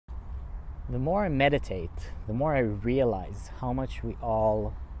The more I meditate, the more I realize how much we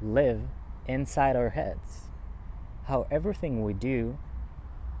all live inside our heads. How everything we do,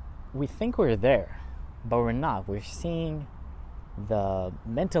 we think we're there, but we're not. We're seeing the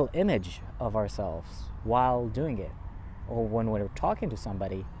mental image of ourselves while doing it. Or when we're talking to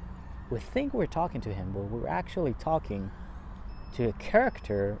somebody, we think we're talking to him, but we're actually talking to a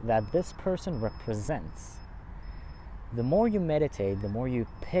character that this person represents. The more you meditate, the more you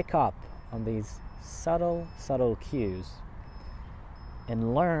pick up on these subtle cues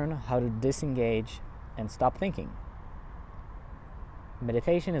and learn how to disengage and stop thinking.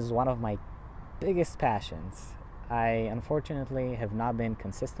 Meditation is one of my biggest passions. I unfortunately have not been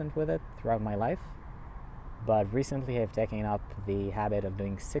consistent with it throughout my life, but recently I've taken up the habit of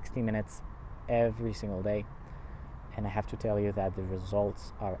doing 60 minutes every single day, and I have to tell you that the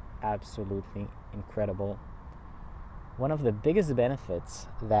results are absolutely incredible. One of the biggest benefits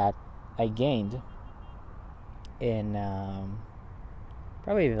that I gained in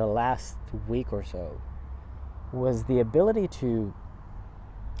probably the last week or so was the ability to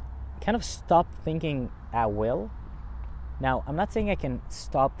kind of stop thinking at will. Now, I'm not saying I can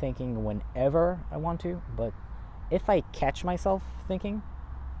stop thinking whenever I want to, but if I catch myself thinking,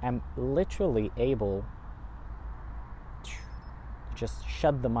 I'm literally able to just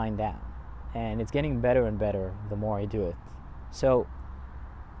shut the mind down. And it's getting better and better the more I do it. So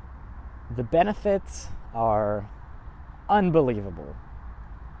the benefits are unbelievable.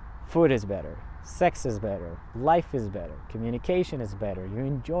 Food is better, sex is better, life is better, communication is better, you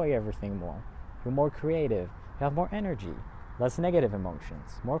enjoy everything more, you're more creative, you have more energy, less negative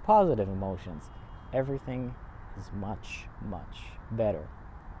emotions, more positive emotions. Everything is much better.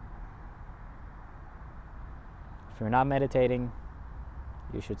 If you're not meditating,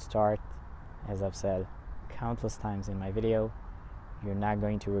 you should start. As I've said countless times in my video, you're not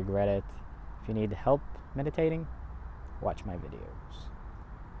going to regret it. If you need help meditating, watch my videos.